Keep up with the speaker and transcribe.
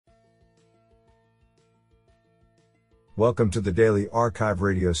Welcome to the Daily Archive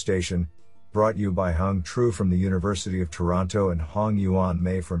radio station, brought you by Hung Tru from the University of Toronto and Hong Yuan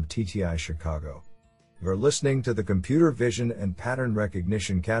Mei from TTI Chicago. You're listening to the Computer Vision and Pattern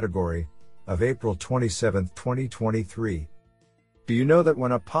Recognition category of April 27, 2023. Do you know that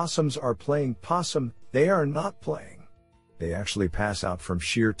when opossums are playing possum, they are not playing? They actually pass out from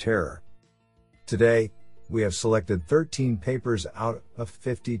sheer terror. Today, we have selected 13 papers out of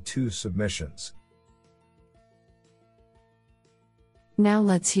 52 submissions. Now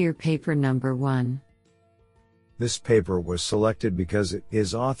let's hear paper number 1. This paper was selected because it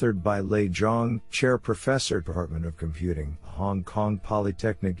is authored by Lei Zhang, Chair Professor, Department of Computing, Hong Kong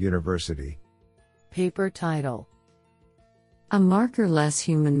Polytechnic University. Paper title: A Marker-Less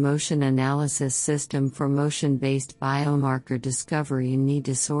Human Motion Analysis System for Motion-Based Biomarker Discovery in Knee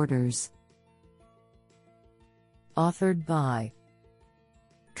Disorders. Authored by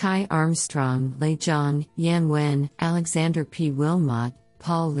Kai Armstrong, Lei Zhang, Yan Wen, Alexander P. Wilmot,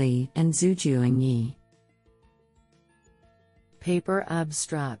 Paul Lee, and Zhujiang Yi. Paper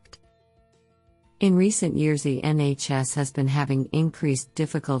abstract: In recent years, the NHS has been having increased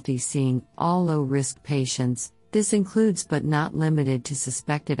difficulty seeing all low-risk patients. This includes but not limited to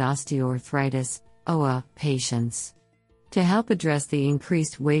suspected osteoarthritis, OA, patients. To help address the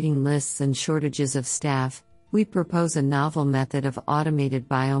increased waiting lists and shortages of staff, we propose a novel method of automated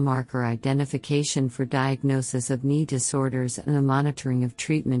biomarker identification for diagnosis of knee disorders and the monitoring of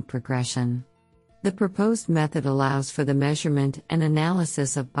treatment progression. The proposed method allows for the measurement and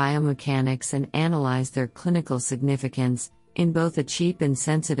analysis of biomechanics and analyze their clinical significance, in both a cheap and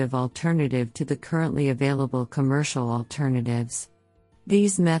sensitive alternative to the currently available commercial alternatives.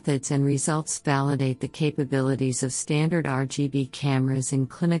 These methods and results validate the capabilities of standard RGB cameras in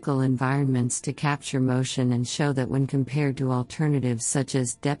clinical environments to capture motion and show that when compared to alternatives such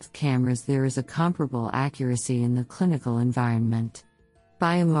as depth cameras, there is a comparable accuracy in the clinical environment.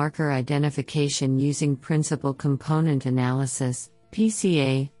 Biomarker identification using principal component analysis,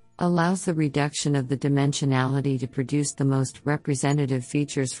 PCA, allows the reduction of the dimensionality to produce the most representative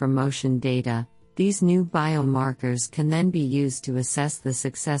features from motion data. These new biomarkers can then be used to assess the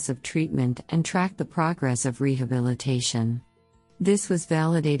success of treatment and track the progress of rehabilitation. This was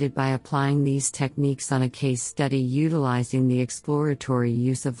validated by applying these techniques on a case study utilizing the exploratory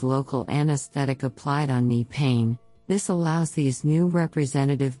use of local anesthetic applied on knee pain. This allows these new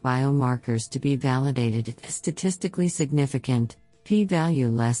representative biomarkers to be validated as statistically significant, p-value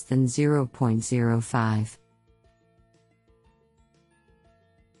less than 0.05.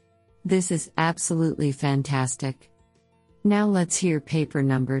 This is absolutely fantastic. Now let's hear paper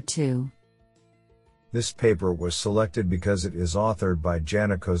number 2. This paper was selected because it is authored by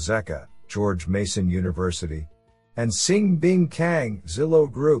Jana Kozeka, George Mason University, and Xingbing Kang, Zillow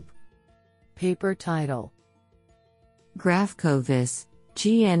Group. Paper title: GraphCoVis,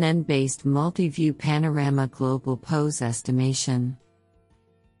 GNN-based multi-view panorama global pose estimation.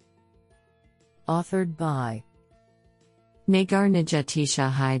 Authored by Nagar Najatisha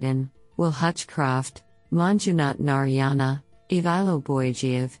Haydn, Will Hutchcroft, Manjunath Narayana, Ivilo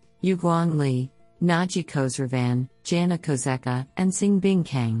Boyagiev, Yuguang Li, Naji Khosravan, Jana Kozeka, and Xingbing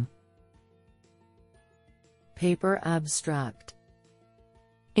Kang. Paper abstract: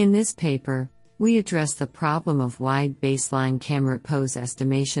 In this paper, we address the problem of wide baseline camera pose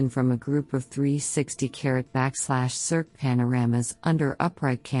estimation from a group of 360°/circ panoramas under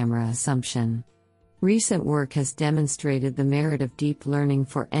upright camera assumption. Recent work has demonstrated the merit of deep learning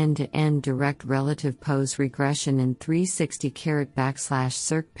for end-to-end direct relative pose regression in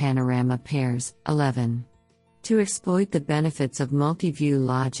 360°/circ panorama pairs. 11. To exploit the benefits of multi-view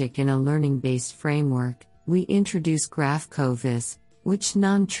logic in a learning-based framework, we introduce GraphCoVis, which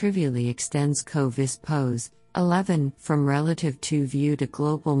non-trivially extends CoVis pose. 11 from relative 2-view to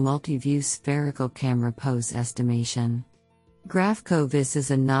global multi-view spherical camera pose estimation. GraphCoVis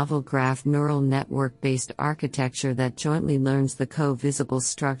is a novel graph neural network-based architecture that jointly learns the co-visible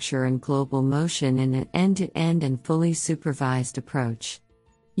structure and global motion in an end-to-end and fully supervised approach.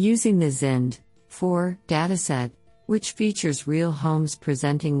 Using the ZIND-4 dataset, which features real homes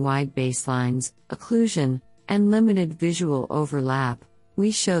presenting wide baselines, occlusion, and limited visual overlap,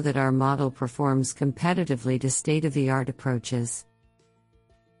 we show that our model performs competitively to state-of-the-art approaches.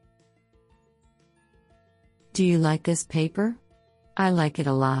 Do you like this paper? I like it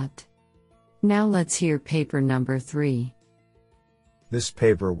a lot. Now let's hear paper number 3. This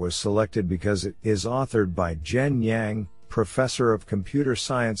paper was selected because it is authored by Zhen Yang, Professor of Computer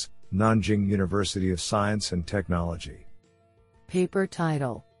Science, Nanjing University of Science and Technology. Paper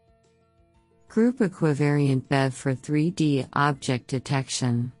title: Group Equivariant BEV for 3D Object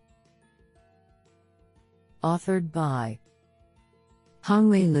Detection. Authored by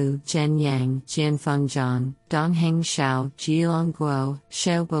Hongwei Liu, Zhen Yang, Jianfeng Zhang, Dongheng Xiao, Jilong Guo,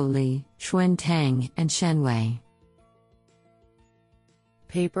 Xiaobo Li, Xuan Tang, and Shen Wei.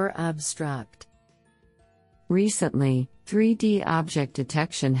 Paper abstract. Recently, 3D object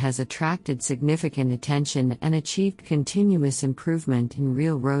detection has attracted significant attention and achieved continuous improvement in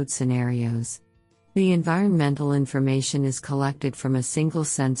real road scenarios. The environmental information is collected from a single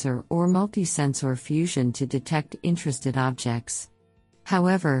sensor or multi-sensor fusion to detect interested objects.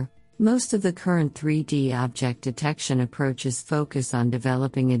 However, most of the current 3D object detection approaches focus on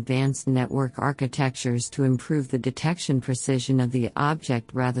developing advanced network architectures to improve the detection precision of the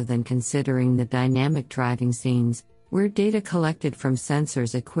object rather than considering the dynamic driving scenes, where data collected from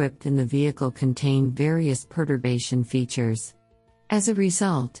sensors equipped in the vehicle contain various perturbation features. As a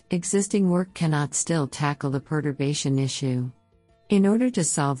result, existing work cannot still tackle the perturbation issue. In order to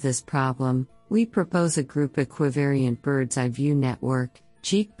solve this problem, we propose a group equivariant bird's-eye view network,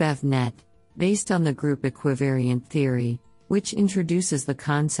 GeekBevNet, based on the group equivariant theory, which introduces the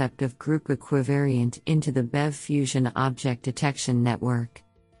concept of group equivariant into the BEV fusion object detection network.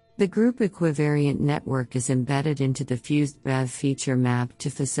 The group equivariant network is embedded into the fused BEV feature map to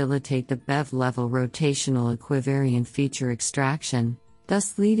facilitate the BEV-level rotational equivariant feature extraction,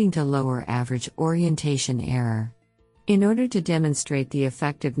 thus leading to lower average orientation error. In order to demonstrate the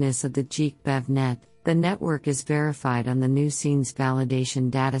effectiveness of the GeekBevNet, the network is verified on the new scenes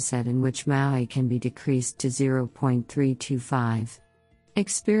validation dataset in which MAUI can be decreased to 0.325.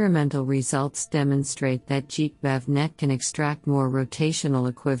 Experimental results demonstrate that GeekBevNet can extract more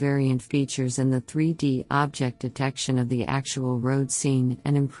rotational equivariant features in the 3D object detection of the actual road scene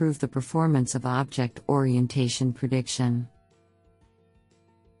and improve the performance of object orientation prediction.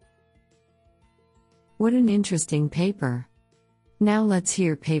 What an interesting paper! Now let's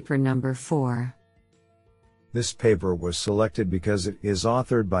hear paper number 4. This paper was selected because it is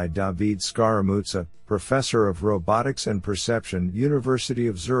authored by David Scaramuzza, Professor of Robotics and Perception, University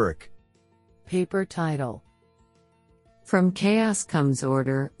of Zurich. Paper title: From Chaos Comes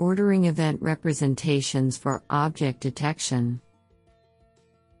Order, Ordering Event Representations for Object Detection.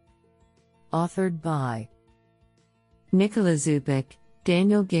 Authored by Nikola Zubik,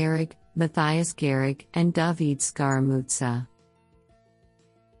 Daniel Gehrig, Matthias Gehrig, and David Scaramuzza.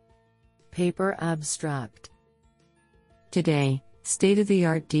 Paper abstract. Today,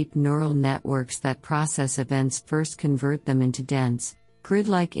 state-of-the-art deep neural networks that process events first convert them into dense,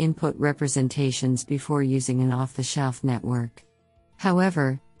 grid-like input representations before using an off-the-shelf network.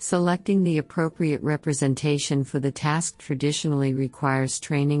 However, selecting the appropriate representation for the task traditionally requires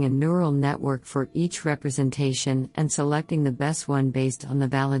training a neural network for each representation and selecting the best one based on the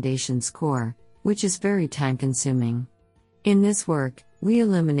validation score, which is very time-consuming. In this work, we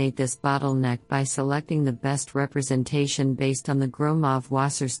eliminate this bottleneck by selecting the best representation based on the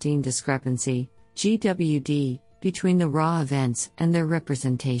Gromov-Wasserstein discrepancy, GWD, between the raw events and their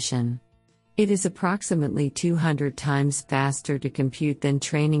representation. It is approximately 200 times faster to compute than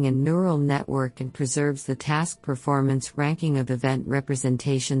training a neural network and preserves the task performance ranking of event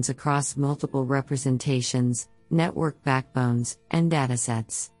representations across multiple representations, network backbones, and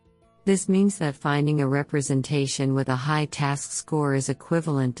datasets. This means that finding a representation with a high task score is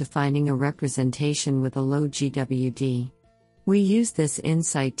equivalent to finding a representation with a low GWD. We use this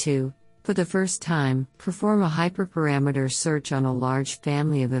insight to, for the first time, perform a hyperparameter search on a large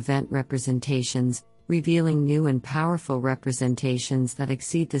family of event representations, revealing new and powerful representations that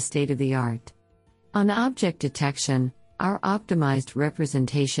exceed the state-of-the-art. On object detection, our optimized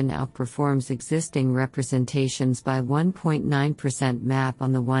representation outperforms existing representations by 1.9% map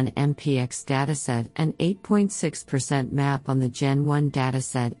on the 1MPX dataset and 8.6% map on the Gen 1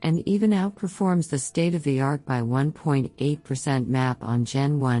 dataset, and even outperforms the state-of-the-art by 1.8% map on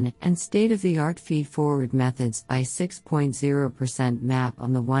Gen 1 and state-of-the-art feed-forward methods by 6.0% map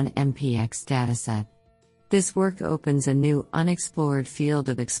on the 1MPX dataset. This work opens a new, unexplored field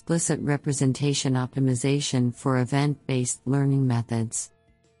of explicit representation optimization for event-based learning methods.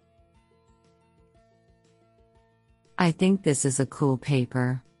 I think this is a cool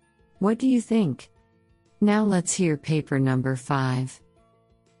paper. What do you think? Now let's hear paper number 5.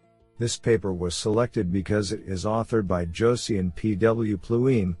 This paper was selected because it is authored by Josie and P.W.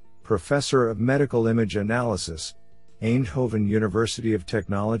 Pluim, Professor of Medical Image Analysis, Eindhoven University of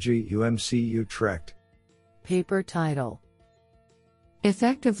Technology UMC Utrecht. Paper title: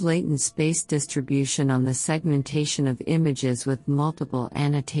 Effective latent space distribution on the segmentation of images with multiple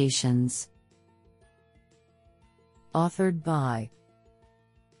annotations. Authored by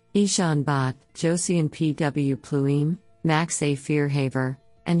Ishan Bhatt, Josie and P.W. Pluim, Max A. Vierhaver,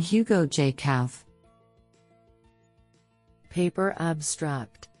 and Hugo J. Kauf. Paper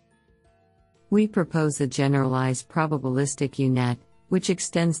abstract. We propose a generalized probabilistic U-net, which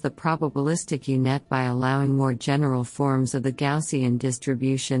extends the probabilistic U-net by allowing more general forms of the Gaussian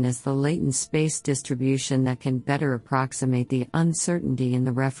distribution as the latent space distribution that can better approximate the uncertainty in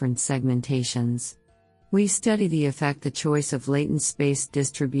the reference segmentations. We study the effect the choice of latent space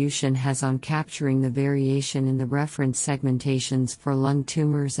distribution has on capturing the variation in the reference segmentations for lung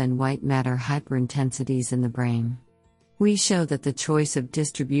tumors and white matter hyperintensities in the brain. We show that the choice of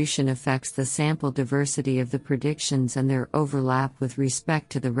distribution affects the sample diversity of the predictions and their overlap with respect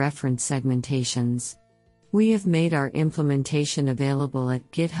to the reference segmentations. We have made our implementation available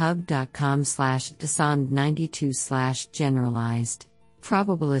at github.com/dasand92/generalized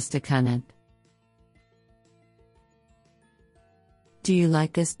probabilistic. Do you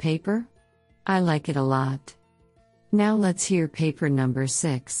like this paper? I like it a lot. Now let's hear paper number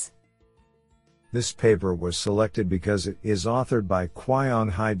 6. This paper was selected because it is authored by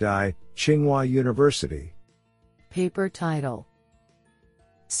Kwayong-Hai Dai, Tsinghua University. Paper title: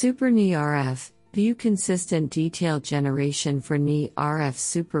 Super Ni-RF, View Consistent Detail Generation for Ni-RF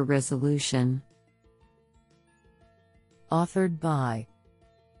Super Resolution. Authored by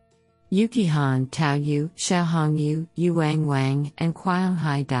Yukihan Tao Yu, Xiaohong Yu, Yuang Wang, and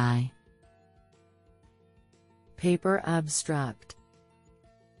Kwayong-Hai Dai. Paper abstract.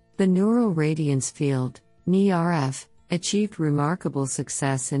 The neural radiance field, Ni-RF, achieved remarkable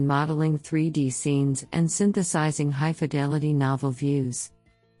success in modeling 3D scenes and synthesizing high-fidelity novel views.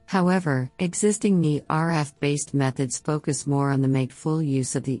 However, existing Ni-RF-based methods focus more on the make full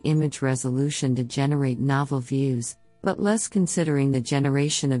use of the image resolution to generate novel views, but less considering the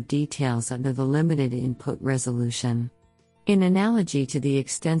generation of details under the limited input resolution. In analogy to the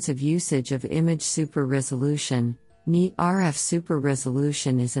extensive usage of image super resolution, Ni-RF super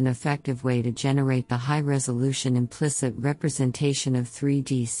resolution is an effective way to generate the high-resolution implicit representation of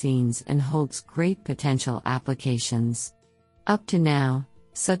 3D scenes and holds great potential applications. Up to now,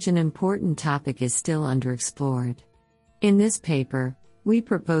 such an important topic is still underexplored. In this paper, we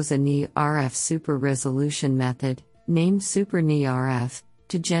propose a Ni-RF super resolution method, named Super Ni-RF,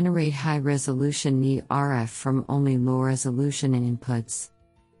 to generate high-resolution Ni-RF from only low-resolution inputs.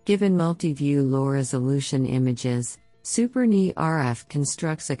 Given multi-view low-resolution images, Super Ni-RF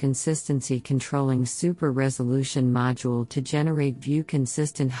constructs a consistency-controlling super-resolution module to generate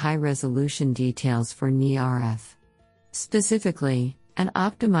view-consistent high-resolution details for Ni-RF. Specifically, an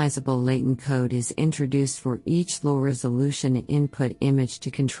optimizable latent code is introduced for each low-resolution input image to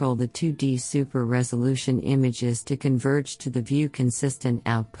control the 2D super-resolution images to converge to the view-consistent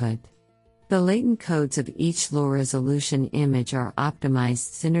output. The latent codes of each low-resolution image are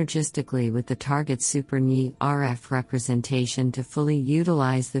optimized synergistically with the target Super Ni-RF representation to fully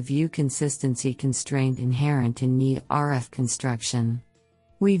utilize the view consistency constraint inherent in Ni-RF construction.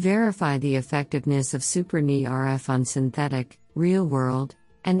 We verify the effectiveness of Super Ni-RF on synthetic, real-world,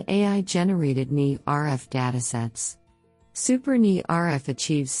 and AI-generated Ni-RF datasets. Super Ni-RF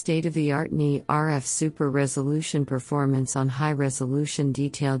achieves state-of-the-art Ni-RF super resolution performance on high-resolution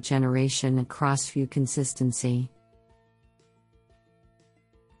detail generation and cross-view consistency.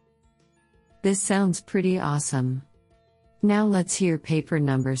 This sounds pretty awesome. Now let's hear paper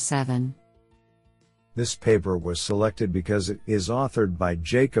number 7. This paper was selected because it is authored by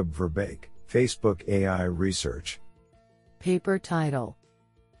Jacob Verbeek, Facebook AI Research. Paper title: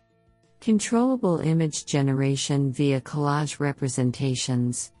 Controllable Image Generation via Collage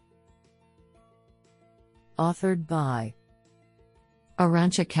Representations. Authored by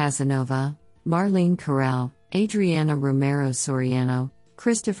Arantxa Casanova, Marlene Carrell, Adriana Romero Soriano,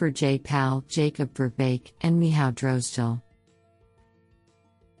 Christopher J. Powell, Jacob Verbeek, and Michał Drozdel.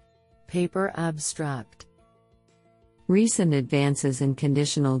 Paper abstract. Recent advances in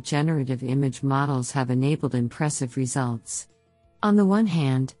conditional generative image models have enabled impressive results. On the one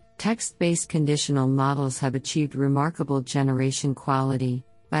hand, text-based conditional models have achieved remarkable generation quality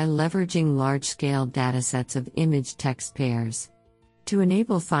by leveraging large-scale datasets of image-text pairs. To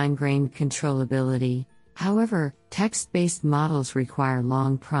enable fine-grained controllability, however, text-based models require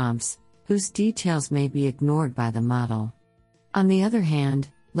long prompts, whose details may be ignored by the model. On the other hand,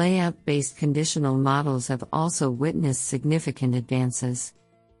 layout-based conditional models have also witnessed significant advances.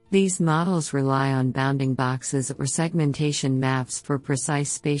 These models rely on bounding boxes or segmentation maps for precise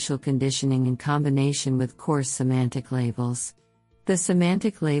spatial conditioning in combination with coarse semantic labels. The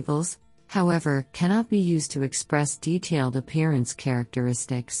semantic labels, however, cannot be used to express detailed appearance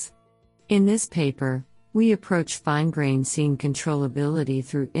characteristics. In this paper, we approach fine-grained scene controllability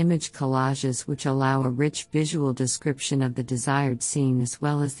through image collages which allow a rich visual description of the desired scene as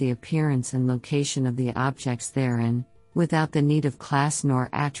well as the appearance and location of the objects therein, without the need of class nor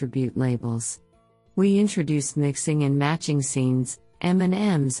attribute labels. We introduced mixing and matching scenes,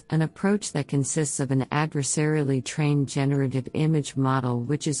 M&Ms, an approach that consists of an adversarially trained generative image model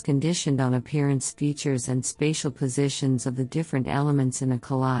which is conditioned on appearance features and spatial positions of the different elements in a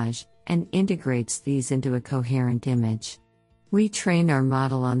collage, and integrates these into a coherent image. We train our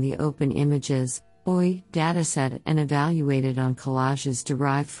model on the Open Images (OI) dataset and evaluate it on collages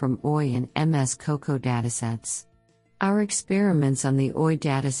derived from OI and MS COCO datasets. Our experiments on the OI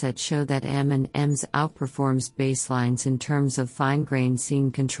dataset show that M&Ms outperforms baselines in terms of fine-grained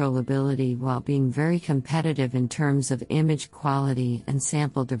scene controllability while being very competitive in terms of image quality and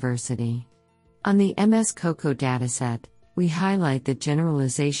sample diversity. On the MS COCO dataset, we highlight the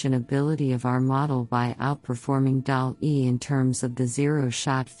generalization ability of our model by outperforming DAL-E in terms of the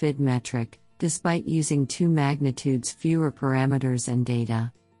zero-shot FID metric, despite using 2 magnitudes fewer parameters and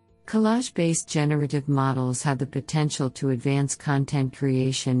data. Collage-based generative models have the potential to advance content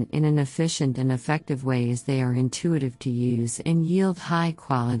creation in an efficient and effective way as they are intuitive to use and yield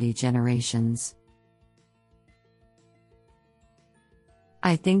high-quality generations.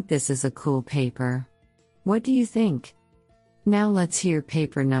 I think this is a cool paper. What do you think? Now let's hear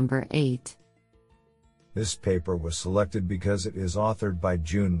paper number 8. This paper was selected because it is authored by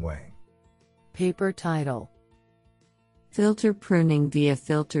Jun Wang. Paper title: Filter Pruning via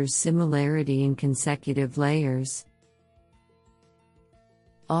Filters Similarity in Consecutive Layers.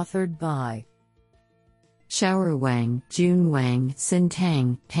 Authored by Xiaoru Wang, Jun Wang, Xin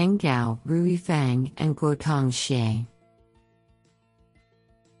Tang, Peng Gao, Rui Fang, and Guotong Xie.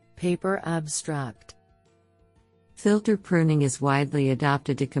 Paper abstract: Filter pruning is widely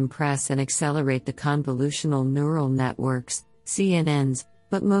adopted to compress and accelerate the convolutional neural networks, CNNs,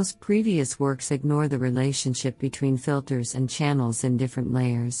 but most previous works ignore the relationship between filters and channels in different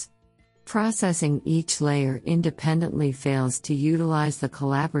layers. Processing each layer independently fails to utilize the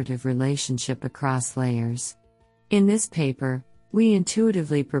collaborative relationship across layers. In this paper, we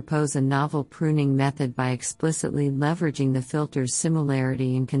intuitively propose a novel pruning method by explicitly leveraging the filter's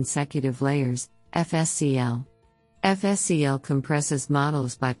similarity in consecutive layers, FSCL. FSCL compresses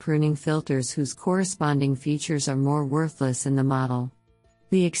models by pruning filters whose corresponding features are more worthless in the model.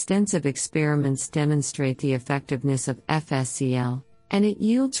 The extensive experiments demonstrate the effectiveness of FSCL, and it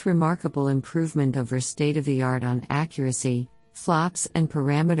yields remarkable improvement over state-of-the-art on accuracy, flops, and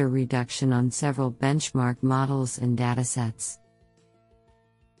parameter reduction on several benchmark models and datasets.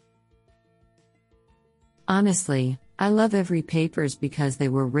 Honestly, I love every papers because they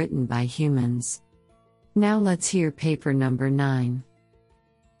were written by humans. Now let's hear paper number 9.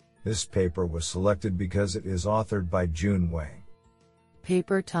 This paper was selected because it is authored by Jun Wang.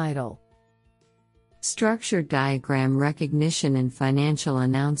 Paper title: Structure Diagram Recognition in Financial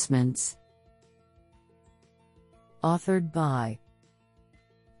Announcements. Authored by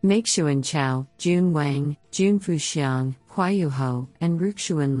Meixuan Chao, Jun Wang, Junfu Xiang, Huayu Ho, and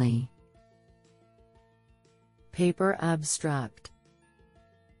Ruxuan Li. Paper abstract: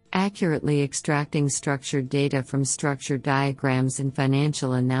 Accurately extracting structured data from structured diagrams in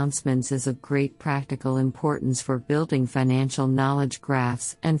financial announcements is of great practical importance for building financial knowledge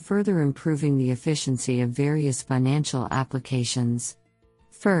graphs and further improving the efficiency of various financial applications.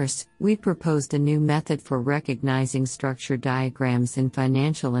 First, we proposed a new method for recognizing structured diagrams in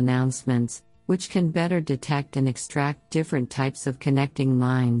financial announcements, which can better detect and extract different types of connecting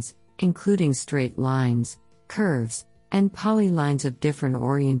lines, including straight lines, curves, and polylines of different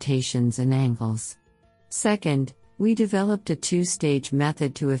orientations and angles. Second, we developed a 2-stage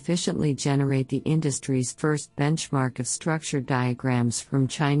method to efficiently generate the industry's first benchmark of structured diagrams from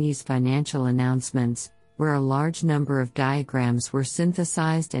Chinese financial announcements, where a large number of diagrams were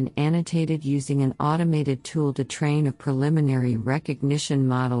synthesized and annotated using an automated tool to train a preliminary recognition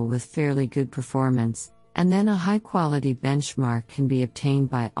model with fairly good performance, and then a high-quality benchmark can be obtained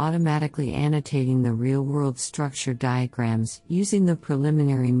by automatically annotating the real-world structure diagrams using the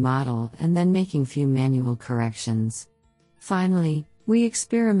preliminary model and then making few manual corrections. Finally, we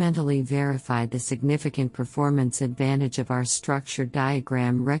experimentally verified the significant performance advantage of our structure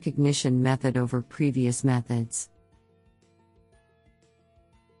diagram recognition method over previous methods.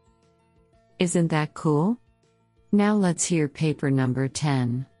 Isn't that cool? Now let's hear paper number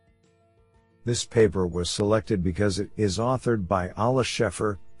 10. This paper was selected because it is authored by Ala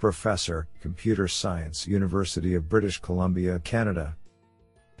Sheffer, Professor, Computer Science, University of British Columbia, Canada.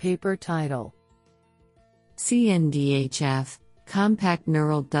 Paper title: CNDHF, Compact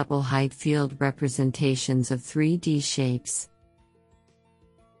Neural Double Height Field Representations of 3D Shapes.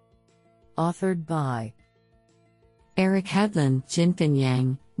 Authored by Eric Hedlund, Jinfin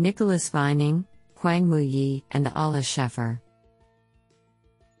Yang, Nicholas Vining, Kwangmu Yi and Ala Sheffer.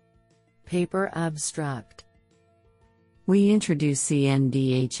 Paper abstract. We introduce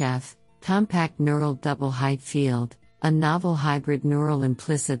CNDHF, Compact Neural Double Height Field, a novel hybrid neural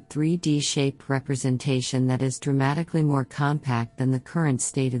implicit 3D shape representation that is dramatically more compact than the current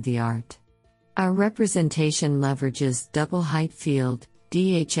state-of-the-art. Our representation leverages double height field,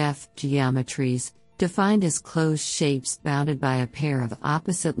 DHF, geometries, defined as closed shapes bounded by a pair of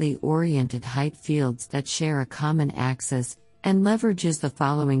oppositely oriented height fields that share a common axis, and leverages the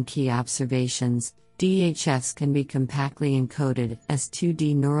following key observations. DHFs can be compactly encoded as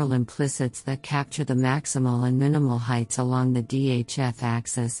 2D neural implicits that capture the maximal and minimal heights along the DHF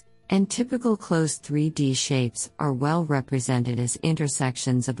axis, and typical closed 3D shapes are well represented as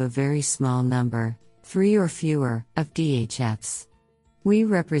intersections of a very small number, 3 or fewer, of DHFs. We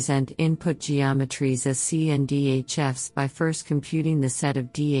represent input geometries as CNDHFs by first computing the set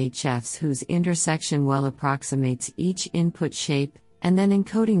of DHFs whose intersection well approximates each input shape, and then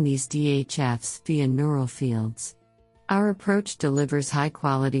encoding these DHFs via neural fields. Our approach delivers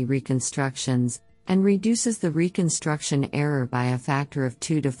high-quality reconstructions, and reduces the reconstruction error by a factor of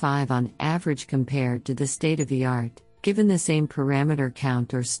 2 to 5 on average compared to the state-of-the-art, given the same parameter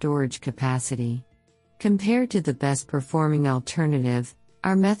count or storage capacity. Compared to the best-performing alternative,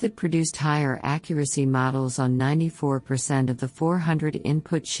 our method produced higher accuracy models on 94% of the 400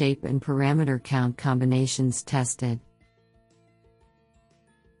 input shape and parameter count combinations tested.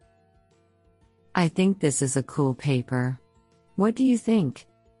 I think this is a cool paper. What do you think?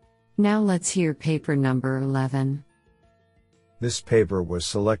 Now let's hear paper number 11. This paper was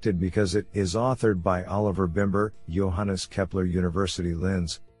selected because it is authored by Oliver Bimber, Johannes Kepler University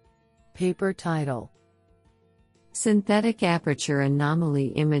Linz. Paper title: Synthetic Aperture Anomaly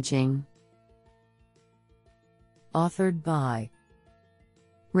Imaging. Authored by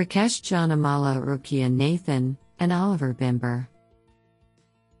Rakesh Janamala, Rukia Nathan, and Oliver Bimber.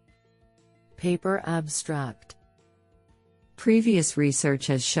 Paper abstract. Previous research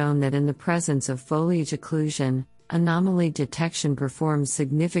has shown that in the presence of foliage occlusion, anomaly detection performs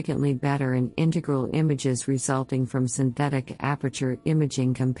significantly better in integral images resulting from synthetic aperture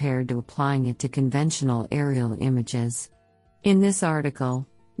imaging compared to applying it to conventional aerial images. In this article,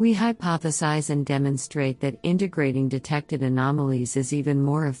 we hypothesize and demonstrate that integrating detected anomalies is even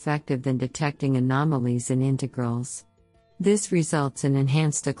more effective than detecting anomalies in integrals. This results in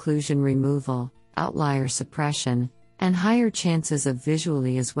enhanced occlusion removal, outlier suppression, and higher chances of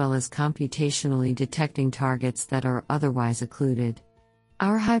visually as well as computationally detecting targets that are otherwise occluded.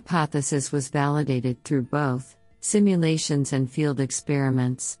 Our hypothesis was validated through both simulations and field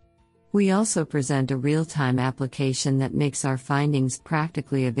experiments. We also present a real-time application that makes our findings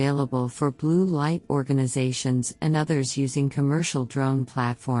practically available for blue light organizations and others using commercial drone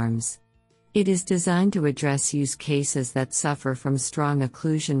platforms. It is designed to address use cases that suffer from strong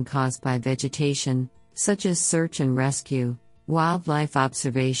occlusion caused by vegetation, such as search and rescue, wildlife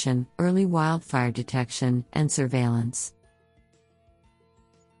observation, early wildfire detection, and surveillance.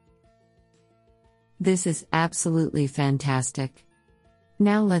 This is absolutely fantastic.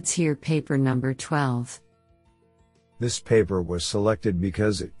 Now let's hear paper number 12. This paper was selected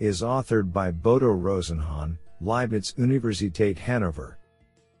because it is authored by Bodo Rosenhahn, Leibniz Universität Hannover.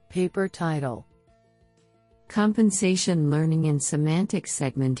 Paper title: Compensation Learning in Semantic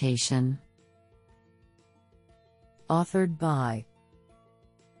Segmentation. Authored by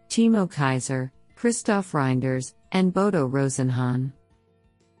Timo Kaiser, Christoph Reinders, and Bodo Rosenhahn.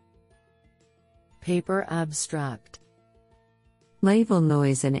 Paper abstract. Label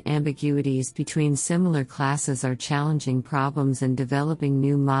noise and ambiguities between similar classes are challenging problems in developing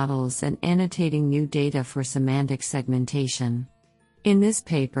new models and annotating new data for semantic segmentation. In this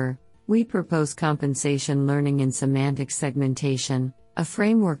paper, we propose compensation learning in semantic segmentation, a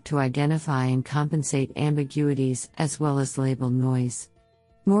framework to identify and compensate ambiguities as well as label noise.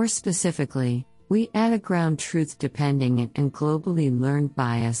 More specifically, we add a ground truth depending and globally learned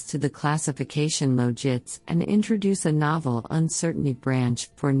bias to the classification logits and introduce a novel uncertainty branch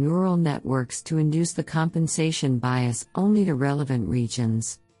for neural networks to induce the compensation bias only to relevant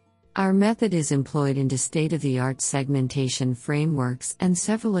regions. Our method is employed into state-of-the-art segmentation frameworks, and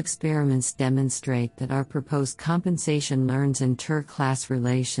several experiments demonstrate that our proposed compensation learns inter-class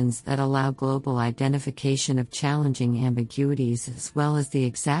relations that allow global identification of challenging ambiguities as well as the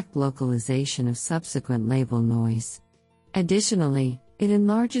exact localization of subsequent label noise. Additionally, it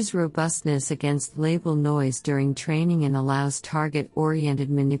enlarges robustness against label noise during training and allows target-oriented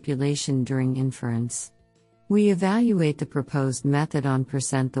manipulation during inference. We evaluate the proposed method on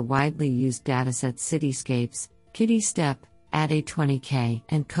the widely used dataset Cityscapes, KiddieStep, ADE 20K,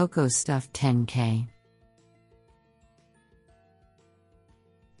 and Cocoa Stuff 10K.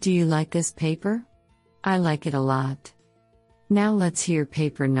 Do you like this paper? I like it a lot. Now let's hear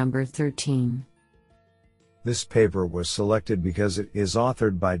paper number 13. This paper was selected because it is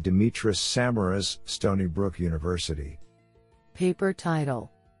authored by Dimitris Samaras, Stony Brook University. Paper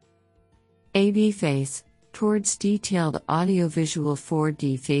title: AV Face, Towards Detailed Audiovisual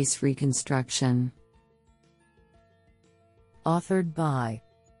 4D Face Reconstruction. Authored by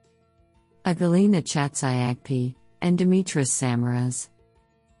Agalina Chatziagpi and Dimitris Samaras.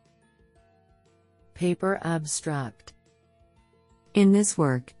 Paper abstract: In this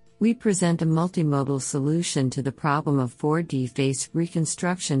work, we present a multimodal solution to the problem of 4D face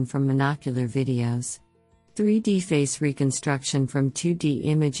reconstruction from monocular videos. 3D face reconstruction from 2D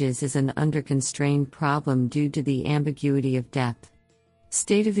images is an underconstrained problem due to the ambiguity of depth.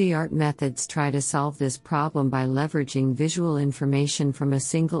 State-of-the-art methods try to solve this problem by leveraging visual information from a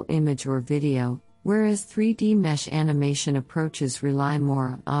single image or video, whereas 3D mesh animation approaches rely more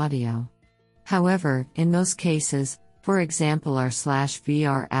on audio. However, in most cases, for example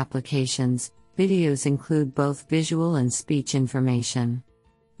R/VR applications, videos include both visual and speech information.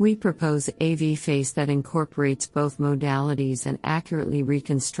 We propose AV Face that incorporates both modalities and accurately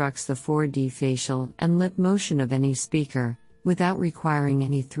reconstructs the 4D facial and lip motion of any speaker, without requiring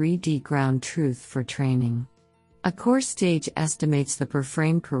any 3D ground truth for training. A core stage estimates the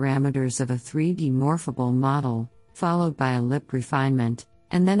per-frame parameters of a 3D morphable model, followed by a lip refinement,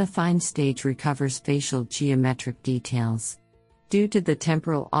 and then a fine stage recovers facial geometric details. Due to the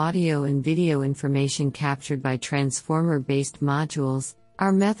temporal audio and video information captured by transformer-based modules,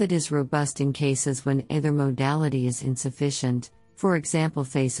 our method is robust in cases when either modality is insufficient, for example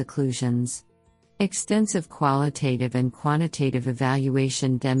face occlusions. Extensive qualitative and quantitative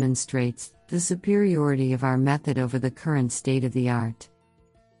evaluation demonstrates the superiority of our method over the current state-of-the-art.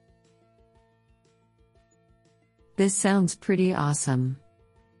 This sounds pretty awesome.